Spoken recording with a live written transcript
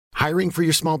Hiring for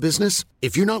your small business?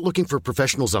 If you're not looking for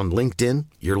professionals on LinkedIn,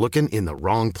 you're looking in the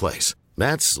wrong place.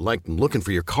 That's like looking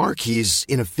for your car keys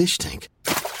in a fish tank.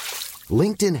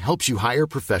 LinkedIn helps you hire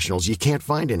professionals you can't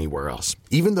find anywhere else,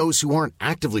 even those who aren't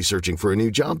actively searching for a new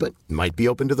job but might be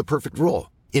open to the perfect role.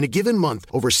 In a given month,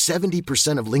 over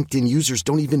 70% of LinkedIn users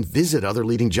don't even visit other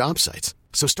leading job sites.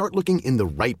 So start looking in the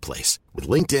right place. With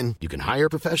LinkedIn, you can hire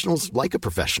professionals like a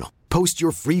professional. Post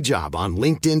your free job on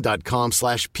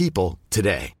linkedin.com/people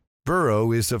today.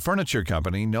 Burrow is a furniture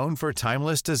company known for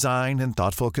timeless design and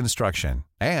thoughtful construction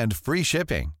and free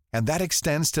shipping, and that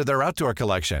extends to their outdoor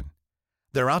collection.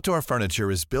 Their outdoor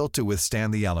furniture is built to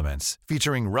withstand the elements,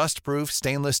 featuring rust-proof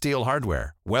stainless steel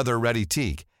hardware, weather-ready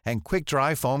teak, and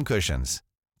quick-dry foam cushions.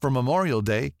 For Memorial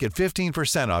Day, get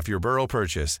 15% off your Burrow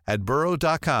purchase at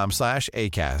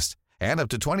burrow.com/ACAST and up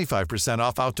to 25%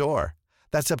 off outdoor.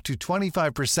 That's up to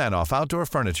 25% off outdoor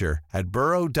furniture at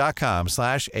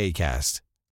burrow.com/ACAST.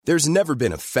 There's never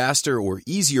been a faster or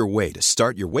easier way to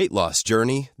start your weight loss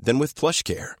journey than with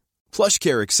PlushCare.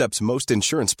 PlushCare accepts most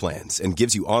insurance plans and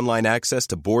gives you online access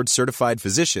to board-certified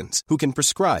physicians who can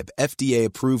prescribe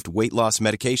FDA-approved weight loss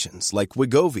medications like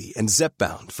Wegovy and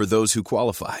Zepbound for those who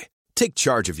qualify. Take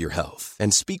charge of your health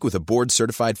and speak with a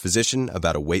board-certified physician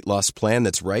about a weight loss plan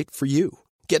that's right for you.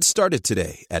 Get started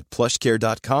today at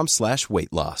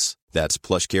plushcare.com/weight loss. That's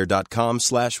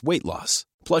plushcare.com/weight loss.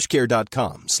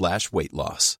 plushcare.com/weight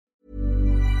loss.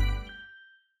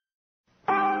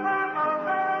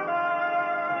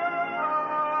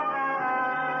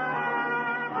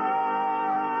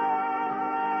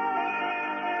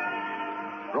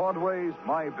 Broadway's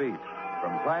My Beat.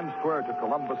 From Times Square to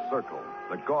Columbus Circle,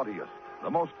 the gaudiest, the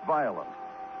most violent,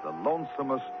 the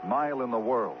lonesomest mile in the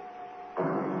world.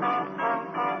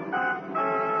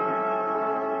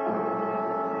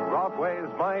 Broadway's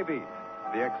My Beat,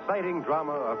 the exciting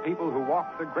drama of people who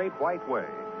walk the Great White Way,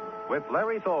 with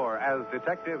Larry Thor as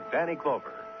Detective Danny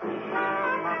Clover.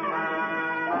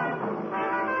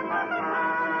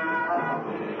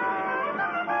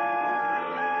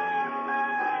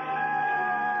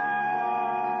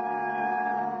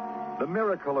 The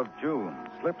miracle of June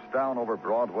slips down over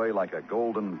Broadway like a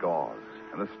golden gauze,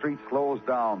 and the street slows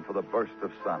down for the burst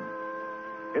of sun.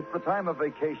 It's the time of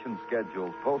vacation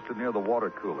schedules posted near the water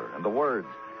cooler, and the words,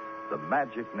 the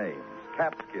magic names,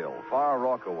 Catskill, Far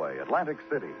Rockaway, Atlantic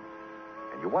City.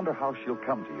 And you wonder how she'll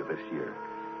come to you this year.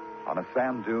 On a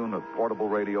sand dune of portable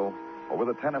radio, or with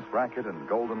a tennis racket and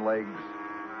golden legs,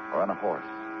 or on a horse.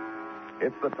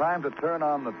 It's the time to turn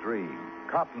on the dream,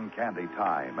 cotton candy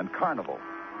time, and carnival.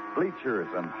 Bleachers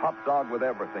and hot dog with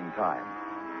everything time.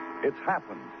 It's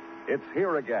happened. It's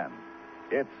here again.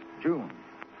 It's June.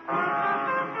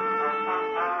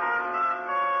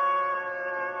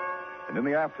 And in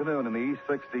the afternoon, in the East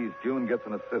 60s, June gets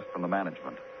an assist from the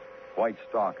management. White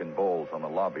stock in bowls on the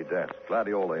lobby desk,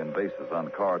 gladioli and vases on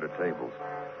corridor tables,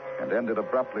 and ended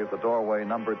abruptly at the doorway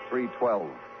numbered 312,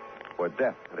 where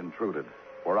death had intruded,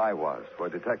 where I was, where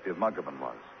Detective Muggerman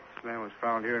was. This man was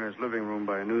found here in his living room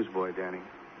by a newsboy, Danny.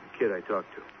 Kid I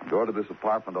talked to. The door to this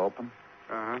apartment open?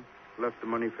 Uh-huh. Left the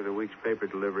money for the week's paper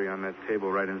delivery on that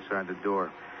table right inside the door.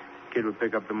 Kid would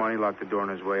pick up the money, lock the door on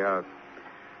his way out.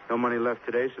 No money left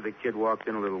today, so the kid walked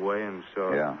in a little way and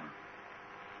saw... Yeah.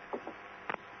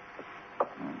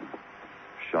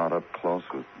 Shot up close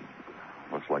with...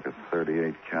 looks like a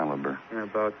 .38 caliber. Yeah,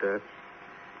 about that.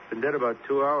 Been dead about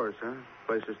 2 hours, huh?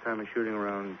 Place this time of shooting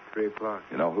around 3 o'clock.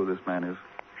 You know who this man is?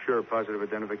 Sure, positive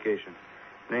identification.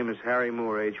 Name is Harry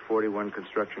Moore, age 41,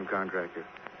 construction contractor.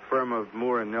 Firm of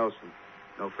Moore and Nelson.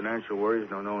 No financial worries,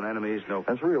 no known enemies, no...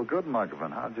 That's real good,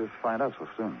 Muggerman. How'd you find out so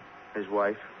soon? His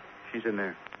wife. She's in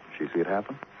there. She see it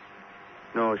happen?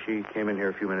 No, she came in here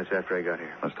a few minutes after I got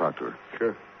here. Let's talk to her.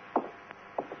 Sure.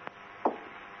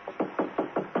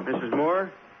 Mrs. Moore?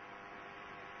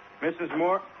 Mrs.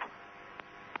 Moore?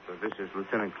 So this is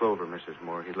Lieutenant Clover, Mrs.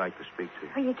 Moore. He'd like to speak to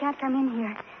you. Oh, you can't come in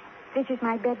here. This is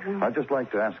my bedroom. I'd just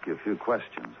like to ask you a few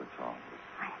questions, that's all.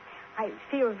 I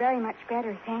feel very much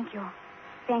better, thank you.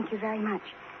 Thank you very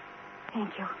much.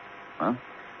 Thank you. Huh?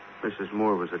 Mrs.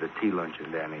 Moore was at a tea luncheon,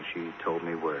 Danny. She told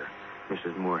me where.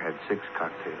 Mrs. Moore had 6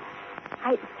 cocktails.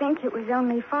 I think it was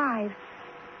only 5.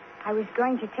 I was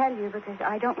going to tell you because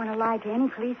I don't want to lie to any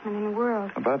policeman in the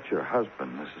world. About your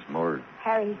husband, Mrs. Moore.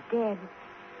 Harry's dead.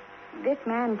 This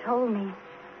man told me.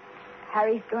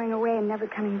 Harry's going away and never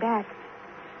coming back.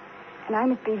 And I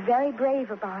must be very brave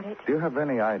about it. Do you have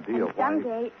any idea and why...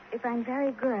 someday, if I'm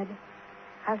very good,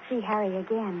 I'll see Harry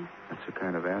again. That's the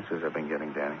kind of answers I've been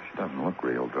getting, Danny. She doesn't look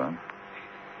real drunk.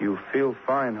 You feel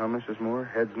fine, huh, Mrs. Moore?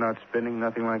 Head's not spinning,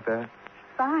 nothing like that?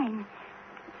 Fine.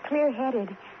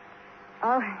 Clear-headed.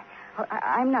 Oh,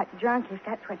 I'm not drunk, if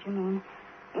that's what you mean.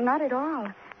 Not at all.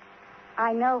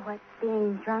 I know what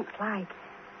being drunk's like.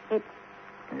 It's...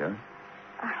 Yeah?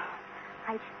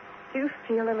 I do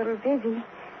feel a little dizzy.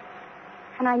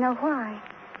 And I know why.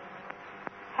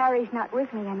 Harry's not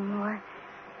with me anymore.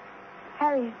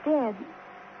 Harry's dead.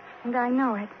 And I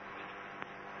know it.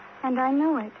 And I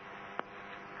know it.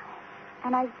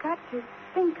 And I've got to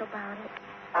think about it.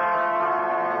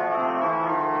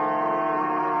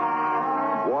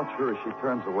 Watch her as she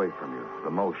turns away from you. The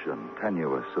motion,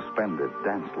 tenuous, suspended,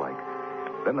 dance-like.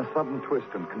 Then the sudden twist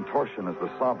and contortion as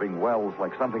the sobbing wells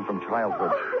like something from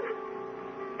childhood.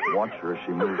 Watch her as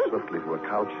she moves swiftly to a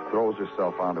couch, throws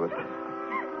herself onto it,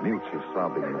 mutes her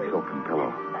sobbing in a silken pillow.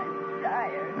 I'm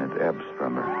tired. And it ebbs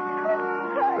from her.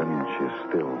 Then she is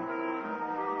still.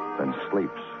 Then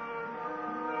sleeps.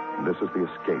 And this is the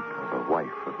escape of the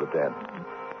wife of the dead.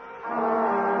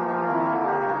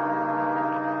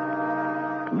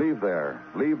 Leave there.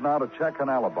 Leave now to check an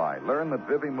alibi. Learn that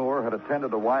Vivie Moore had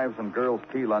attended a wives' and girls'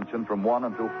 tea luncheon from 1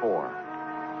 until 4.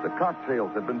 The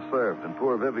cocktails had been served, and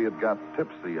poor Vivie had got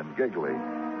tipsy and giggly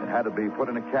and had to be put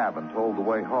in a cab and told the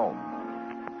way home.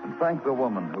 And thank the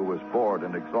woman who was bored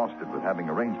and exhausted with having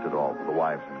arranged it all for the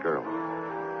wives and girls.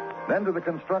 Then to the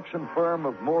construction firm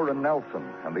of Moore and Nelson,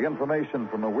 and the information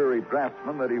from a weary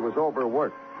draftsman that he was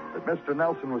overworked, that Mr.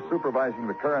 Nelson was supervising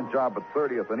the current job at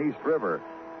 30th and East River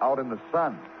out in the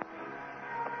sun.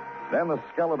 Then the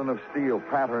skeleton of steel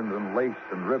patterned and laced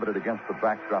and riveted against the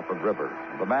backdrop of river,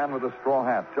 and the man with the straw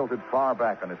hat tilted far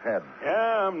back on his head.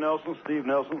 Yeah, I'm Nelson, Steve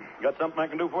Nelson. Got something I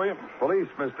can do for you? Police,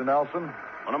 Mr. Nelson.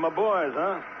 One of my boys,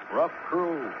 huh? Rough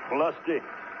crew, lusty.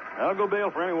 I'll go bail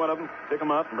for any one of them. Pick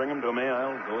them out and bring them to me.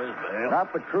 I'll go as bail.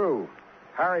 Not the crew.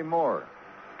 Harry Moore.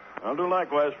 I'll do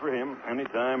likewise for him. Any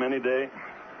time, any day.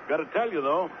 Got to tell you,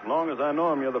 though, as long as I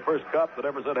know him, you're the first cop that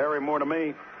ever said Harry Moore to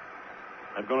me.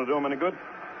 That going to do him any good?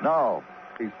 No.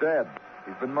 He's dead.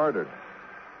 He's been murdered.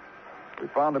 We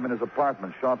found him in his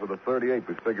apartment, shot with a .38.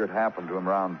 We figured happened to him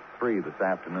around 3 this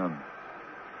afternoon.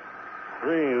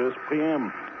 3 this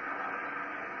p.m.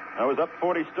 I was up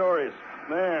 40 stories.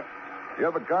 There. You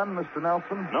have a gun, Mr.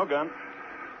 Nelson? No gun.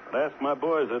 But ask my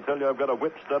boys. They'll tell you I've got a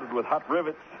whip studded with hot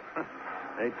rivets.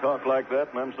 They talk like that,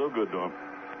 and I'm so good to them.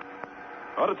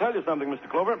 I ought to tell you something, Mr.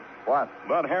 Clover. What?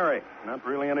 About Harry. Not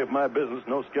really any of my business.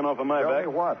 No skin off of my back.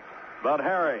 Tell me what? About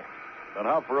Harry. About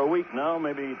how for a week now,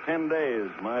 maybe 10 days,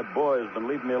 my boy's been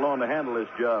leaving me alone to handle this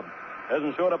job.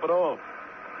 Hasn't showed up at all.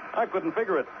 I couldn't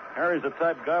figure it. Harry's the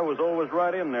type guy who was always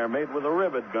right in there, made with a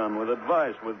rivet gun, with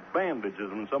advice, with bandages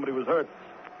when somebody was hurt.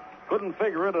 Couldn't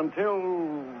figure it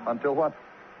until... Until what?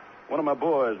 One of my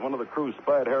boys, one of the crew,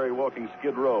 spied Harry walking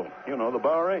Skid Row. You know, the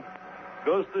Bowery.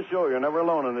 Goes to show you're never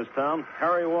alone in this town.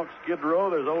 Harry walks Skid Row,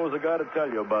 there's always a guy to tell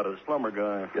you about it, a slumber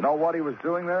guy. You know what he was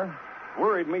doing there?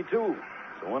 Worried me, too.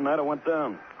 So one night I went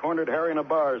down, cornered Harry in a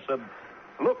bar, said,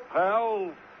 "Look,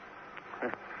 pal."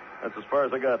 That's as far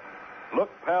as I got. "Look,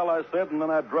 pal," I said, and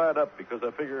then I dried up because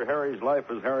I figure Harry's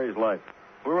life is Harry's life.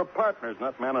 We were partners,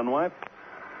 not man and wife.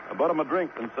 I bought him a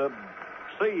drink and said,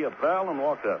 "See you, pal," and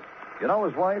walked out. You know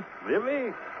his wife?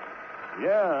 Vivie?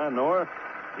 Yeah, I know her.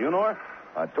 You know her?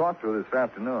 I talked to her this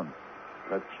afternoon.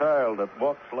 That child that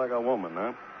walks like a woman,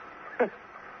 huh?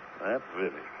 That's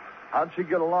Vivie. How'd she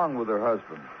get along with her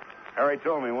husband? Harry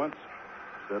told me once.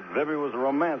 Said Vivie was a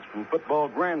romance from football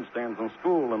grandstands in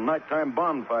school and nighttime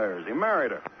bonfires. He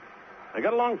married her. They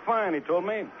got along fine, he told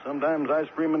me. Sometimes ice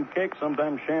cream and cake,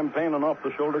 sometimes champagne and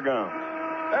off-the-shoulder gowns.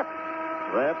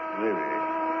 That's Vivie.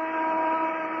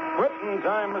 Quitting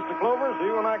time, Mr. Clover, so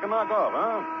you and I can knock off,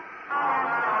 huh?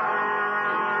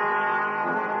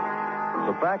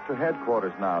 So back to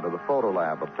headquarters now, to the photo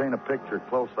lab. Obtain a picture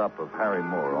close-up of Harry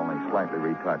Moore, only slightly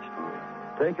retouched.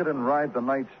 Take it and ride the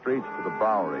night streets to the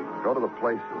Bowery. Go to the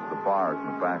places, the bars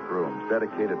and the back rooms,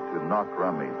 dedicated to knock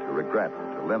rummy, to regret,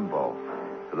 to limbo,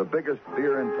 to the biggest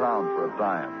beer in town for a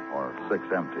dime, or 6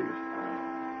 empties.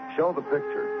 Show the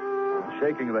picture.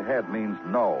 Shaking the head means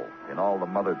no in all the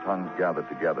mother tongues gathered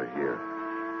together here.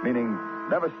 Meaning,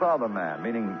 never saw the man.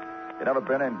 Meaning, you never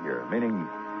been in here. Meaning,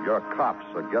 you're a cop,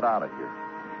 so get out of here.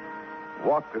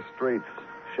 Walk the streets.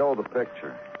 Show the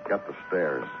picture. Get the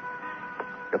stares.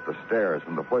 Get the stares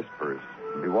and the whispers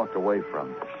and be walked away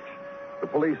from. The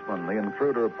policeman, the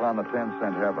intruder upon the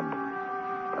 10-cent heaven.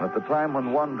 And at the time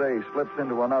when one day slips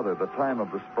into another, the time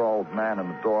of the sprawled man in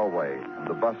the doorway and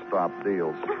the bus stop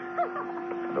deals.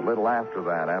 And a little after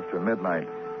that, after midnight,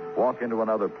 walk into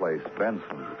another place,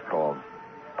 Benson's it's called.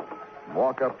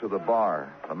 Walk up to the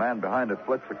bar. The man behind it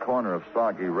flicks a corner of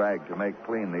soggy rag to make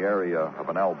clean the area of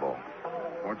an elbow.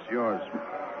 What's yours?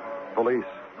 Police.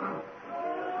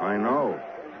 I know.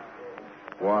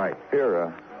 Why?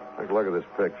 Here, Take a look at this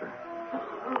picture.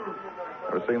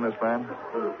 Ever seen this man?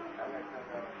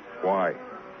 Why?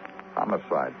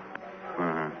 Homicide.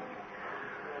 Uh-huh.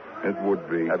 It would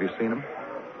be. Have you seen him?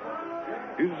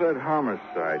 You said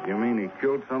homicide. You mean he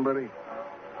killed somebody?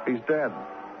 He's dead.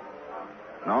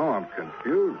 No, I'm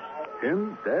confused.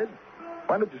 Him dead?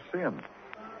 When did you see him?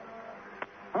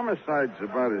 Homicide's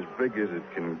about as big as it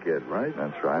can get, right?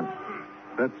 That's right.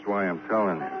 That's why I'm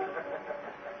telling you.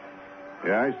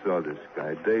 Yeah, I saw this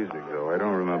guy days ago. I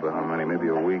don't remember how many, maybe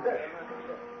a week.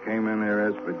 Came in there,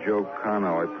 asked for Joe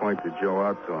Cano. I pointed Joe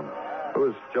out to him.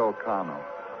 Who's Joe Cano?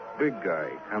 Big guy.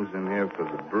 Comes in here for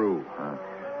the brew.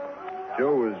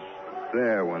 Joe was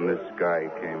there when this guy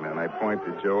came in. I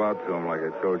pointed Joe out to him like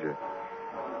I told you.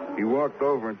 He walked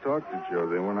over and talked to Joe.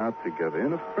 They went out together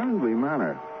in a friendly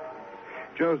manner.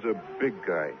 Joe's a big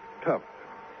guy. Tough.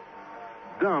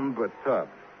 Dumb, but tough.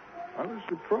 I was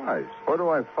surprised. Where do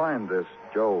I find this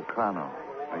Joe Cano?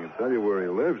 I can tell you where he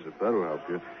lives, if that'll help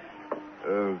you.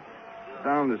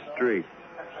 Down the street.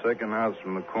 Second house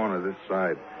from the corner this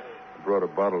side. I brought a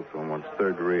bottle to him once,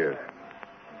 third rear.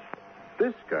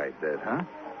 This guy dead, huh?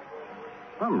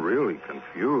 I'm really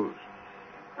confused.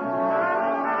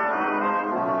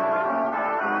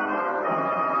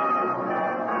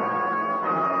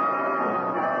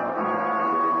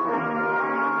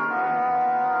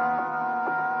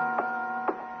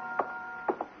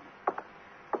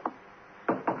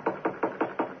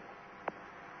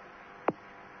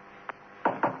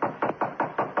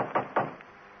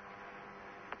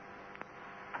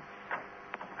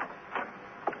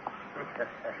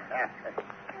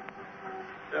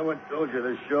 Someone told you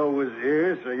the show was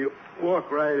here, so you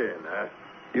walk right in, huh?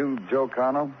 You Joe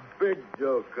Cano? Big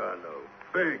Joe Cano.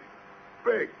 Big.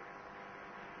 Big.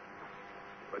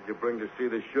 What'd you bring to see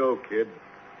the show, kid?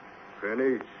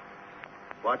 Pennies?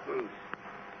 Buttons?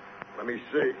 Let me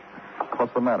see.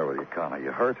 What's the matter with you, Cano?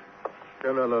 You hurt?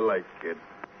 Turn on the light, kid.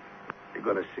 You're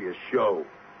going to see a show.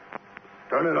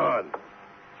 Turn it on.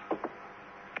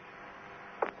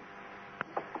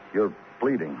 You're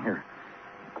bleeding. Here.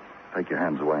 Take your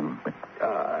hands away.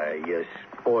 You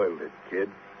spoiled it, kid.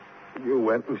 You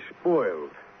went and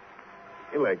spoiled.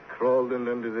 You like crawled in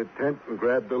under the tent and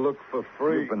grabbed the look for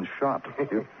free. You've been shot.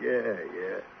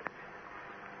 Yeah.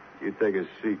 You take a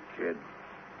seat, kid.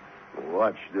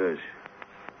 Watch this.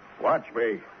 Watch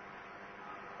me.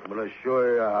 I'm going to show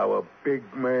you how a big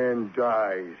man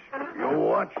dies. You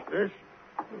watch this.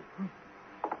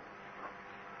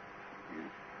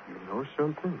 You know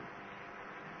something?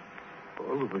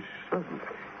 All of a sudden,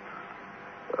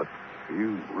 I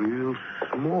feel real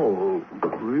small.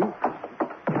 Real...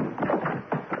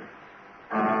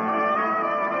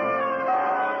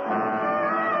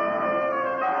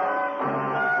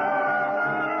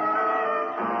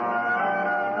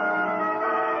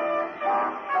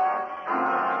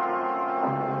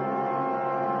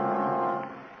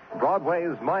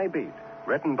 Broadway's My Beat,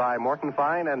 written by Morton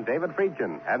Fine and David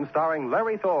Friedkin, and starring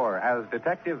Larry Thor as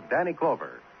Detective Danny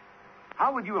Clover.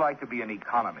 How would you like to be an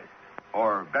economist?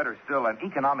 Or, better still, an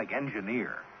economic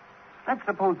engineer? Let's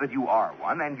suppose that you are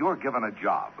one and you're given a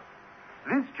job.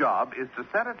 This job is to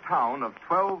set a town of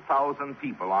 12,000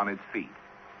 people on its feet.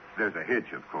 There's a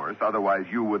hitch, of course, otherwise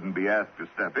you wouldn't be asked to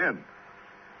step in.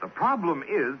 The problem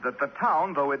is that the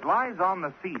town, though it lies on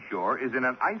the seashore, is in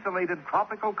an isolated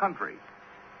tropical country.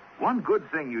 One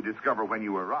good thing you discover when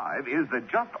you arrive is that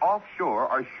just offshore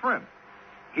are shrimp.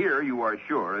 Here, you are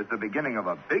sure, is the beginning of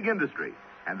a big industry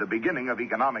and the beginning of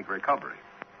economic recovery.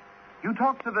 You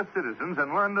talk to the citizens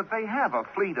and learn that they have a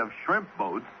fleet of shrimp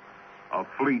boats, a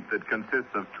fleet that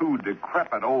consists of 2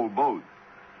 decrepit old boats.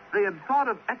 They had thought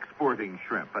of exporting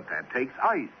shrimp, but that takes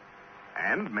ice.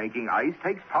 And making ice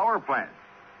takes power plants.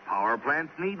 Power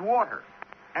plants need water.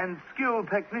 And skilled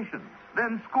technicians.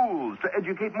 Then schools to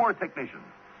educate more technicians.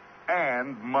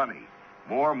 And money.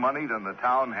 More money than the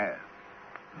town has.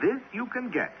 This you can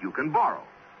get. You can borrow.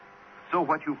 So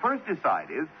what you first decide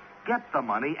is get the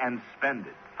money and spend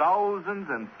it. Thousands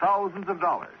and thousands of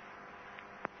dollars.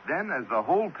 Then as the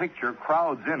whole picture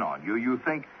crowds in on you, you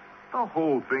think, the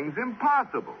whole thing's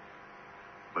impossible.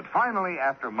 But finally,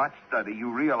 after much study,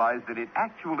 you realize that it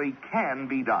actually can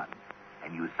be done.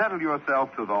 And you settle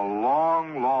yourself to the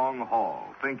long, long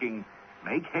haul, thinking,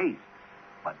 make haste,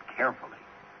 but carefully.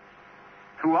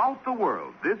 Throughout the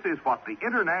world, this is what the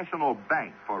International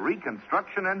Bank for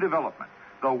Reconstruction and Development,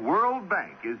 the World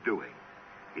Bank, is doing.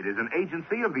 It is an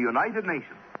agency of the United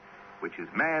Nations, which is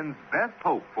man's best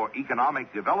hope for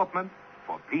economic development,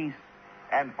 for peace,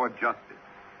 and for justice.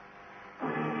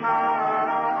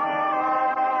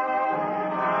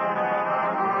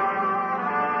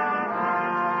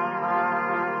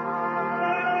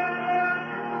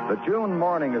 The June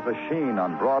morning is a sheen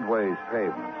on Broadway's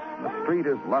pavements, and the street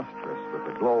is lustrous with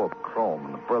the glow of chrome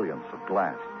and the brilliance of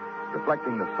glass,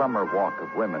 reflecting the summer walk of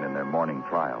women in their morning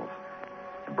trials.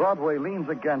 And Broadway leans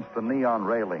against the neon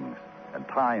railings, and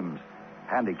Time's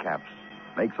handicaps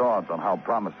makes odds on how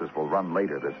promises will run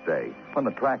later this day, when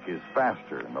the track is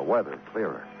faster and the weather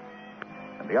clearer.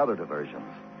 And the other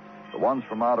diversions, the ones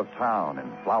from out of town in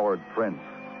flowered prints,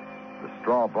 the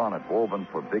straw bonnet woven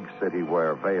for big city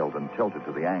wear veiled and tilted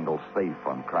to the angle safe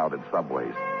on crowded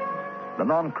subways, the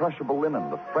non-crushable linen,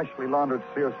 the freshly laundered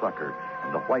seersucker,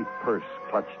 and the white purse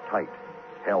clutched tight,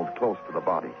 held close to the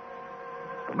body.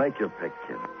 So make your pick,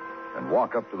 kid, and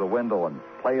walk up to the window and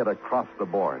play it across the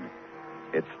board.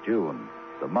 It's June,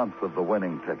 the month of the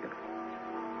winning ticket.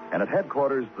 And at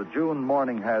headquarters, the June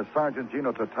morning has Sergeant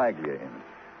Gino Tartaglia in it.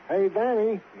 Hey,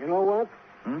 Danny, you know what?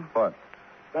 What?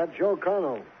 That Joe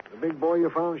Connell, the big boy you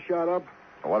found shot up.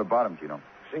 Well, what about him, Gino?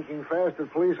 Sinking fast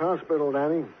at police hospital,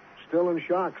 Danny. Still in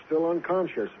shock, still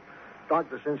unconscious.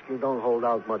 Dr. Sinsky don't hold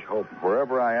out much hope.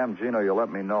 Wherever I am, Gino, you'll let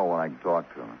me know when I can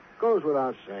talk to him. Goes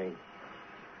without saying.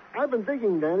 I've been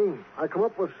thinking, Danny. I come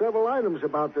up with several items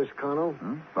about this Connell.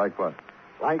 Like what?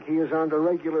 Like he is on the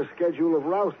regular schedule of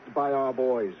rousts by our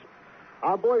boys.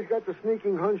 Our boys got the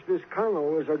sneaking hunch this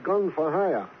Connell is a gun for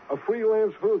hire, a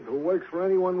freelance hood who works for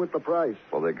anyone with the price.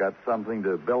 Well, they got something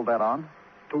to build that on?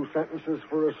 2 sentences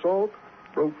for assault,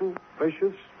 brutal,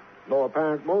 vicious, no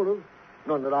apparent motive,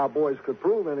 none that our boys could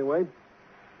prove anyway.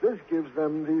 This gives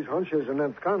them these hunches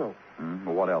anent Connell.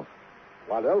 Well, what else?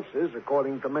 What else is,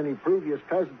 according to many previous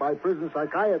tests by prison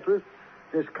psychiatrists,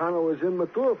 this Connell is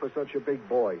immature for such a big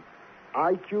boy.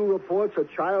 IQ reports a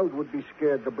child would be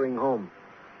scared to bring home.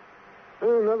 And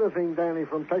another thing, Danny,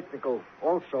 from technical,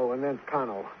 also anent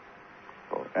Connell.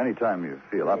 Well, anytime you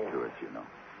feel up to it, you know.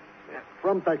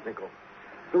 From technical.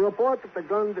 The report that the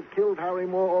gun that killed Harry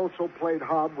Moore also played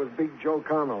hob with Big Joe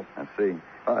Connell. I see.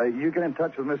 You get in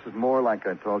touch with Mrs. Moore like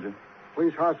I told you?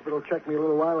 Police hospital checked me a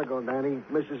little while ago, Danny.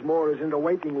 Mrs. Moore is in the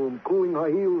waiting room, cooling her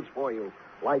heels for you.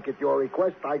 Like at your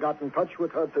request, I got in touch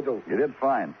with her to do. You did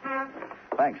fine.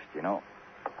 Thanks, Gino.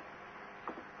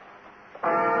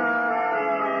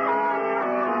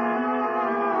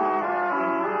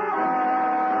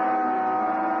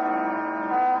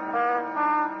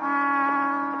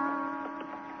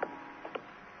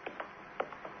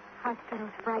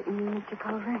 Hospitals frighten me, Mr.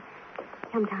 Culver.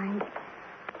 Sometimes.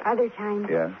 Other times.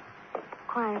 Yeah?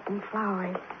 Quiet and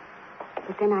flowery.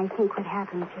 But then I think what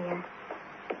happens here.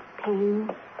 Pain,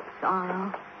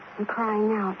 sorrow, and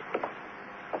crying out.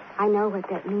 I know what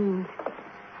that means.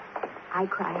 I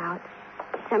cry out.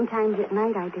 Sometimes at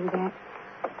night I do that.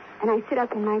 And I sit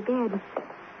up in my bed.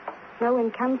 No one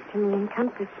comes to me and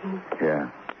comforts me. Yeah,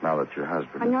 now that your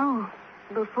husband... Oh, no.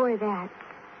 Before that.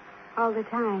 All the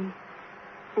time.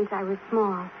 Since I was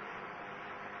small.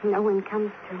 No one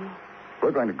comes to me.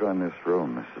 We're going to go in this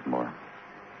room, Mrs. Moore.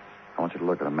 I want you to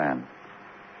look at a man.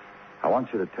 I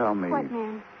want you to tell me... What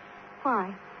man?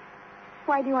 Why?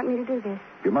 Why do you want me to do this?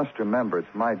 You must remember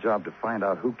it's my job to find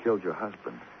out who killed your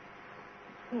husband.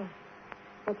 Yes,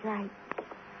 that's right.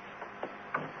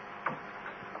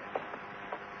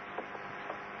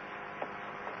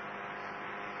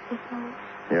 This man?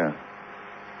 Yeah.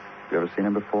 You ever seen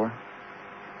him before?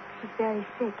 He's very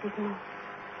sick, isn't he?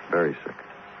 Very sick.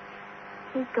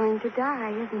 He's going to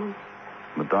die, isn't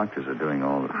he? The doctors are doing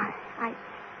all that.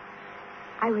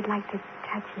 I would like to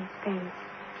touch his face.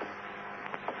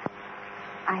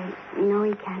 I know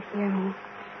he can't hear me.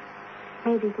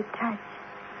 Maybe the touch.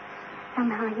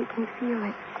 Somehow he can feel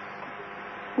it.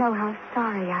 Know how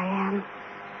sorry I am.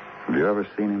 Have you ever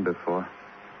seen him before?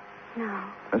 No.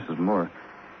 Mrs. Moore,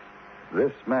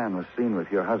 this man was seen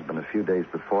with your husband a few days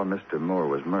before Mr. Moore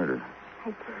was murdered.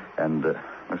 I do. And,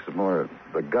 Mrs. Moore,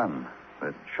 the gun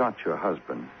that shot your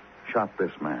husband shot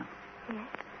this man. Yes.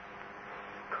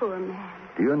 Poor man.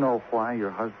 Do you know why your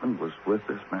husband was with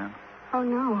this man? Oh,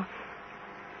 no.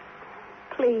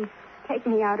 Please, take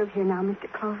me out of here now,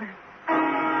 Mr. Clover.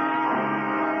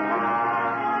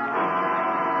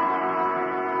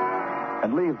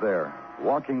 And leave there,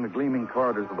 walking the gleaming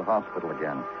corridors of the hospital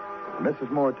again. Mrs.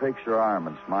 Moore takes your arm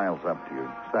and smiles up to you,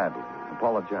 sadly,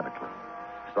 apologetically,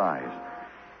 sighs.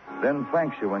 Then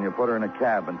thanks you when you put her in a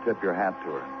cab and tip your hat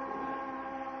to her.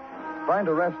 Find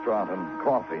a restaurant and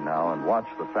coffee now and watch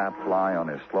the fat fly on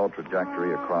his slow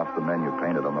trajectory across the menu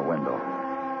painted on the window.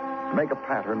 Make a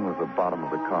pattern with the bottom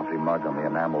of the coffee mug on the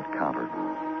enameled counter.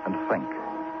 And think.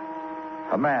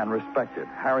 A man respected,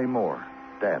 Harry Moore,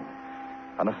 dead.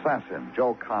 An assassin,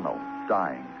 Joe Connell,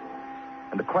 dying.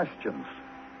 And the questions.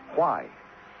 Why?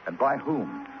 And by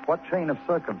whom? What chain of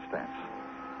circumstance?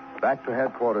 Back to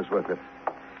headquarters with it.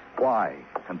 Why?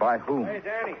 And by whom? Hey,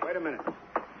 Danny, wait a minute.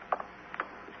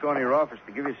 Just going to your office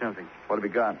to give you something. What have you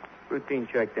got? Routine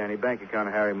check, Danny. Bank account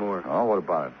of Harry Moore. Oh, what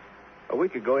about it? A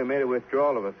week ago, he made a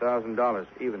withdrawal of $1,000,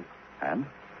 even. And?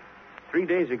 3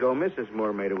 days ago, Mrs.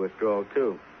 Moore made a withdrawal,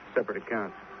 too. Separate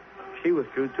accounts. She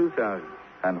withdrew $2,000.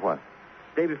 And what?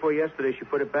 Day before yesterday, she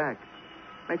put it back.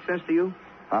 Make sense to you?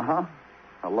 Uh-huh.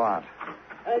 A lot.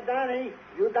 Hey, Danny,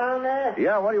 you down there?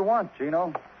 Yeah, what do you want,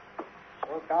 Gino?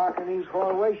 So dark in these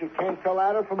hallways, you can't tell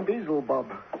Ada from Beelzebub.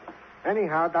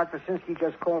 Anyhow, Dr. Sinsky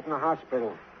just called from the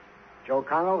hospital. Joe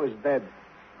Cano is dead.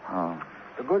 Oh.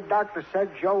 The good doctor said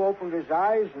Joe opened his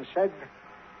eyes and said,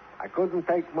 I couldn't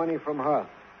take money from her.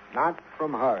 Not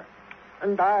from her.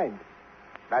 And died.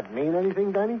 That mean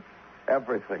anything, Danny?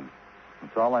 Everything.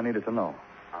 That's all I needed to know.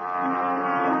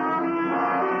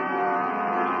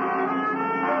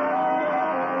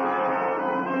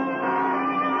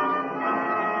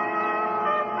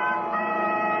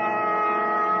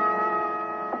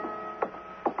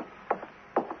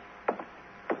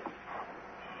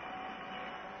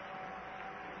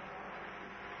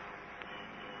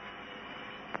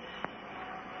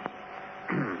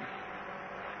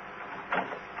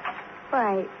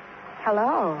 Why,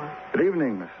 hello. Good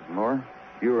evening, Mrs. Moore.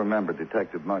 You remember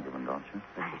Detective Muggerman, don't you?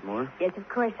 Mrs. Moore? Yes, of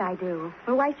course I do.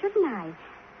 Well, why shouldn't I?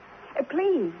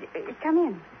 Please, come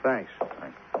in. Thanks.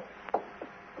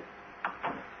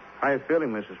 How you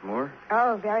feeling, Mrs. Moore?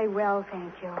 Oh, very well,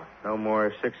 thank you. No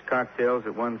more 6 cocktails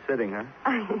at one sitting, huh?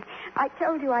 I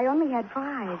told you I only had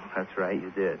 5. That's right,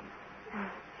 you did.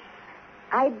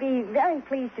 I'd be very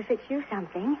pleased to fix you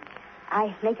something.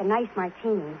 I make a nice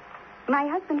martini. My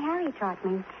husband Harry taught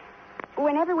me.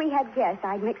 Whenever we had guests,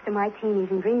 I'd mix the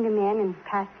martinis and bring them in and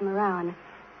pass them around.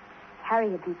 Harry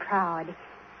would be proud.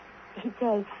 He'd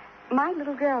say, my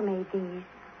little girl made these.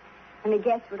 And the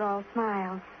guests would all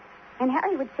smile. And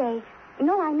Harry would say,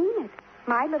 no, I mean it.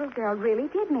 My little girl really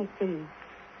did make these.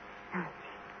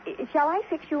 Shall I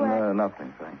fix you a...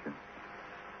 Nothing, thank you.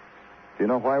 Do you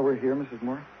know why we're here, Mrs.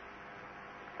 Moore?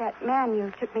 That man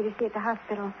you took me to see at the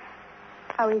hospital.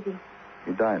 How is he?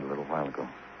 He died a little while ago.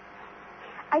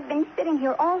 I've been sitting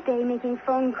here all day making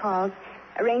phone calls,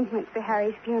 arrangements for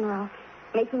Harry's funeral,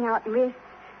 making out lists.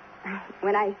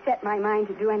 When I set my mind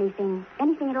to do anything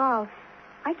at all,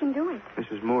 I can do it.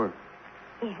 Mrs. Moore.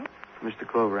 Yes? Mr.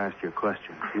 Clover asked you a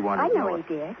question. He wanted I to know know he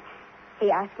did. He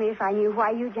asked me if I knew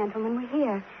why you gentlemen were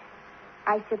here.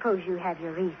 I suppose you have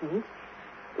your reasons.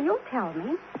 You'll tell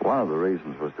me. One of the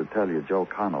reasons was to tell you Joe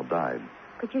Cano died.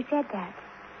 But you said that.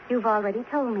 You've already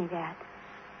told me that.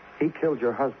 He killed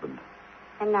your husband.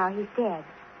 And now he's dead.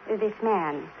 This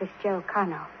man, this Joe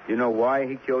Cano. You know why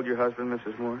he killed your husband,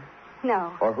 Mrs. Moore?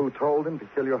 No. Or who told him to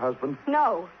kill your husband?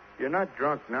 No. You're not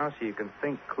drunk now, so you can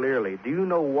think clearly. Do you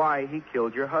know why he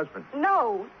killed your husband?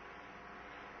 No.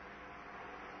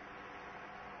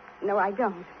 No, I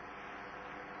don't.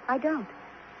 I don't.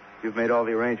 You've made all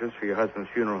the arrangements for your husband's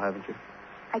funeral, haven't you?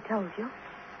 I told you.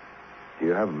 Do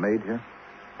you have a maid here?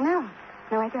 No.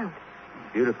 No, I don't.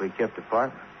 Beautifully kept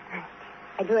apartment.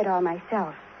 I do it all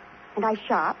myself. And I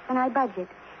shop and I budget.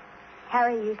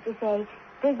 Harry used to say,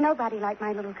 there's nobody like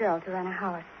my little girl to run a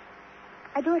house.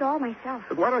 I do it all myself.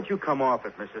 But why don't you come off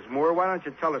it, Mrs. Moore? Why don't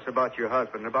you tell us about your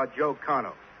husband, about Joe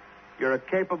Cano? You're a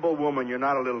capable woman. You're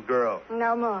not a little girl.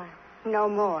 No more. No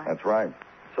more. That's right.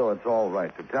 So it's all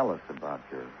right to tell us about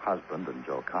your husband and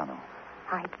Joe Cano.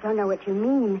 I don't know what you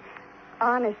mean.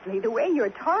 Honestly, the way you're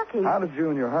talking... How did you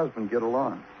and your husband get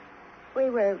along? We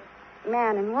were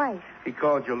man and wife. He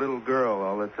called you little girl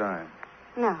all the time.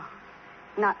 No,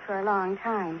 not for a long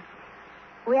time.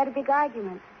 We had a big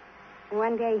argument.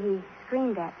 One day he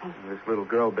screamed at me. This little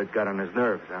girl bit got on his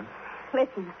nerves, huh?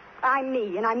 Listen, I'm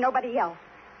me and I'm nobody else.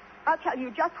 I'll tell you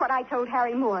just what I told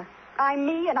Harry Moore. I'm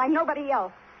me and I'm nobody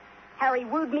else. Harry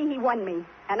wooed me, he won me.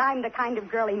 And I'm the kind of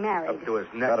girl he married. Up to his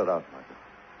neck. Cut it out, Michael.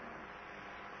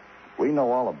 We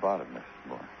know all about it, Mrs.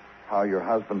 Moore. How your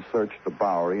husband searched the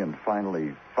Bowery and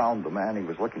finally found the man he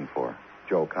was looking for,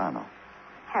 Joe Cano.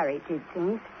 Harry did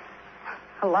things.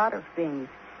 A lot of things.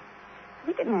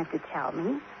 He didn't have to tell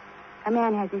me. A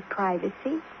man has his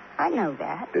privacy. I know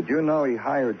that. Did you know he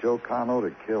hired Joe Cano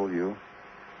to kill you?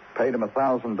 Paid him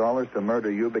 $1,000 to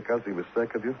murder you because he was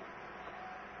sick of you?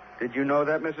 Did you know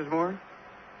that, Mrs. Moore?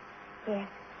 Yes.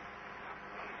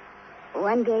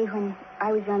 One day when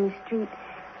I was on the street,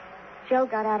 Joe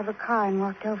got out of a car and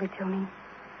walked over to me.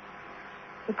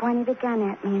 He pointed a gun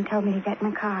at me and told me to get in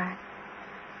the car.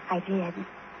 I did.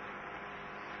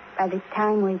 By the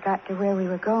time we got to where we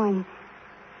were going,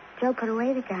 Joe put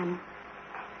away the gun.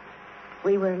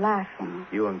 We were laughing.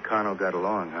 You and Cano got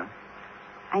along, huh?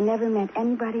 I never met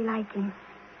anybody like him.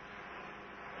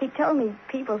 He told me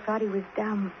people thought he was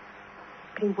dumb.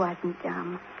 But he wasn't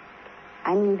dumb.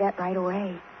 I knew that right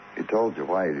away. He told you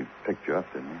why he picked you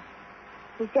up, didn't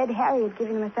he? He said Harry had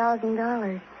given him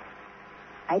 $1,000.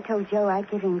 I told Joe I'd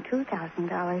give him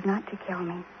 $2,000 not to kill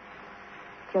me.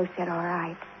 Joe said, all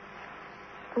right.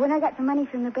 But when I got the money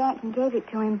from the bank and gave it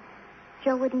to him,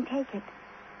 Joe wouldn't take it.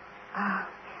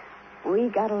 We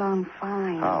got along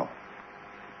fine. How?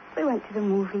 We went to the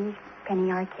movies,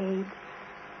 penny arcades.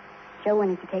 Joe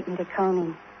wanted to take me to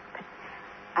Coney, but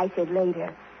I said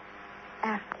later.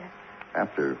 After.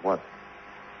 After what?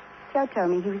 Joe told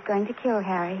me he was going to kill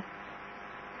Harry.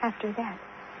 After that.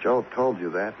 Joe told you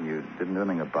that and you didn't do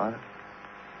anything about it?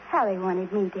 Harry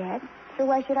wanted me dead, so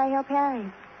why should I help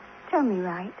Harry? Tell me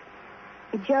right.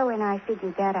 Joe and I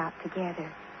figured that out together.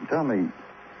 Tell me,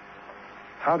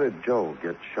 how did Joe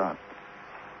get shot?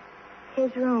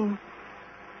 His room.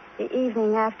 The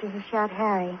evening after he shot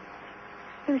Harry.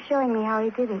 He was showing me how he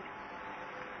did it.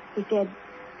 He said,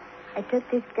 I took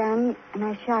this gun and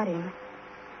I shot him.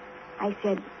 I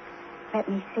said, let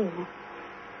me see.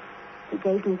 He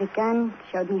gave me the gun,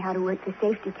 showed me how to work the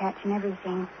safety catch and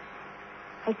everything.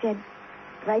 I said,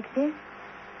 like this?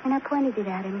 And I pointed it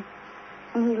at him.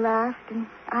 And he laughed and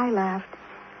I laughed.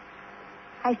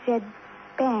 I said,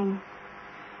 bang.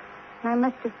 And I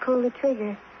must have pulled the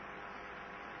trigger.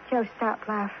 Joe stopped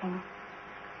laughing.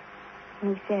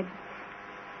 And he said,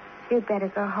 you'd better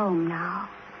go home now.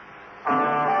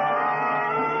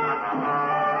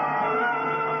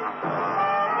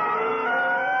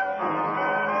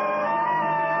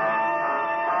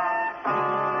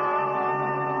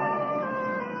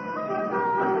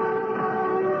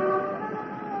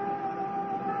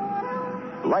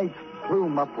 Lights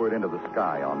plume upward into the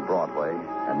sky on Broadway,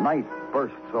 and night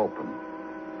bursts open.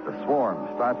 The swarm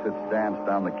starts its dance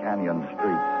down the canyon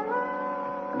streets,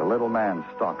 and a little man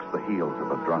stalks the heels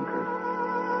of a drunkard.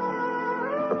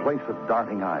 It's the place of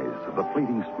darting eyes, of the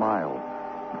fleeting smile,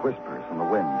 and whispers in the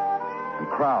wind, and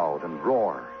crowd and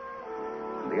roar,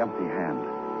 and the empty hand.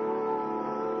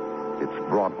 It's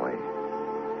Broadway,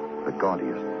 the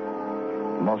gaudiest,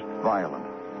 the most violent,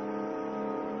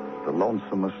 the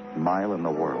lonesomest mile in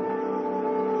the world.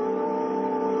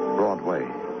 Broadway,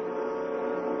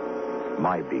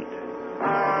 my beat.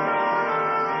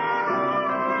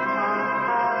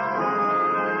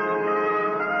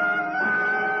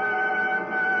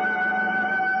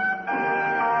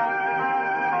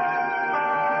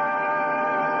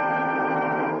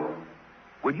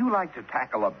 Would you like to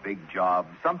tackle a big job,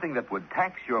 something that would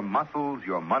tax your muscles,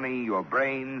 your money, your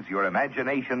brains, your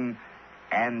imagination,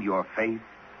 and your faith?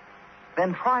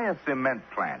 Then try a cement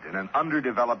plant in an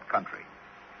underdeveloped country.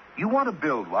 You want to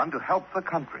build one to help the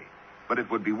country, but it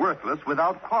would be worthless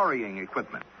without quarrying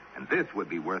equipment, and this would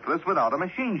be worthless without a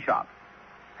machine shop.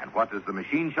 And what does the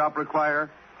machine shop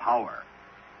require? Power.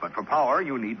 But for power,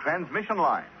 you need transmission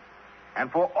lines.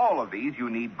 And for all of these, you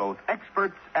need both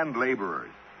experts and laborers.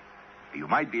 You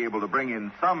might be able to bring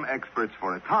in some experts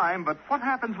for a time, but what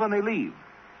happens when they leave?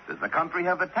 Does the country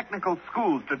have the technical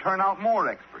schools to turn out more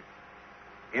experts?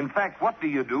 In fact, what do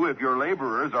you do if your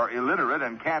laborers are illiterate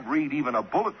and can't read even a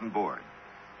bulletin board?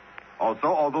 Also,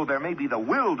 although there may be the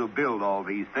will to build all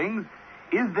these things,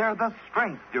 is there the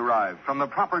strength derived from the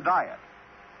proper diet?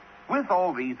 With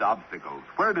all these obstacles,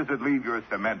 where does it leave your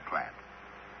cement plant?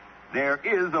 There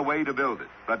is a way to build it,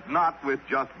 but not with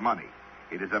just money.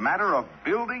 It is a matter of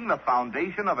building the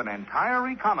foundation of an entire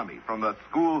economy from the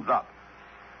schools up.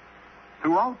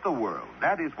 Throughout the world,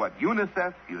 that is what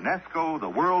UNICEF, UNESCO, the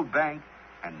World Bank,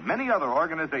 and many other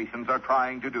organizations are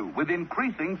trying to do with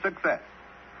increasing success.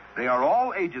 They are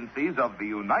all agencies of the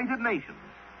United Nations,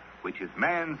 which is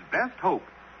man's best hope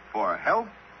for health,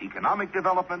 economic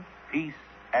development, peace,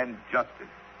 and justice.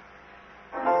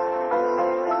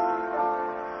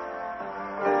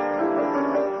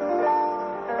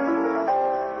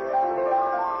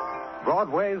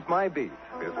 Broadway's My Beat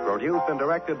is produced and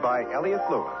directed by Elliott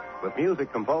Lewis, with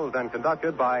music composed and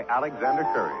conducted by Alexander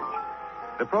Courage.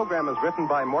 The program is written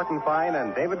by Morton Fine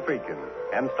and David Friedkin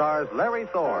and stars Larry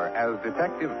Thor as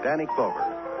Detective Danny Clover,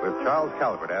 with Charles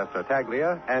Calvert as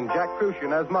Tartaglia and Jack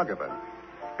Crucian as Muggavan.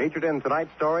 Featured in tonight's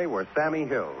story were Sammy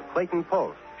Hill, Clayton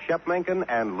Post, Shep Menken,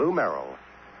 and Lou Merrill.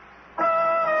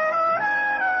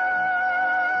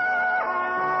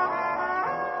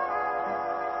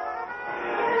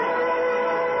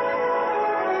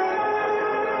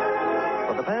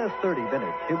 For the past 30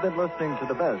 minutes, you've been listening to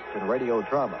the best in radio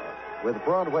drama with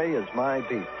Broadway is My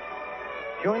Beat.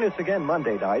 Join us again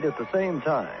Monday night at the same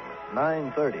time,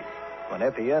 9:30, when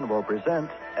FEN will present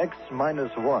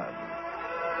X-1.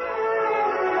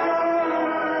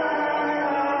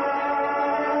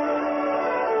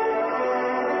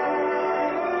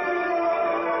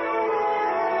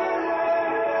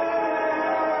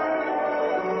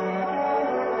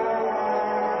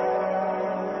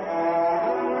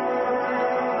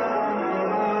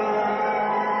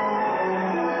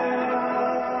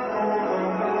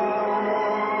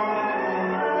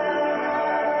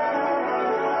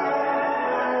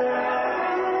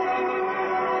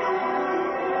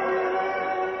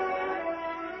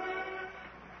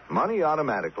 money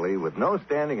automatically with no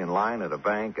standing in line at a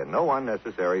bank and no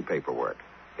unnecessary paperwork.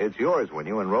 It's yours when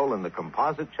you enroll in the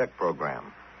composite check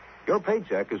program. Your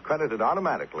paycheck is credited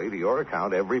automatically to your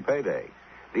account every payday.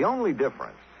 The only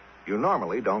difference, you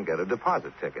normally don't get a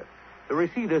deposit ticket. The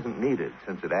receipt isn't needed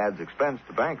since it adds expense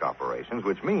to bank operations,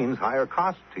 which means higher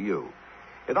costs to you.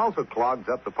 It also clogs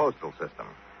up the postal system.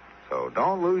 So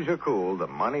don't lose your cool. The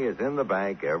money is in the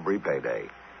bank every payday.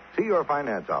 See your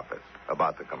finance office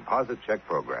about the composite check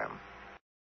program.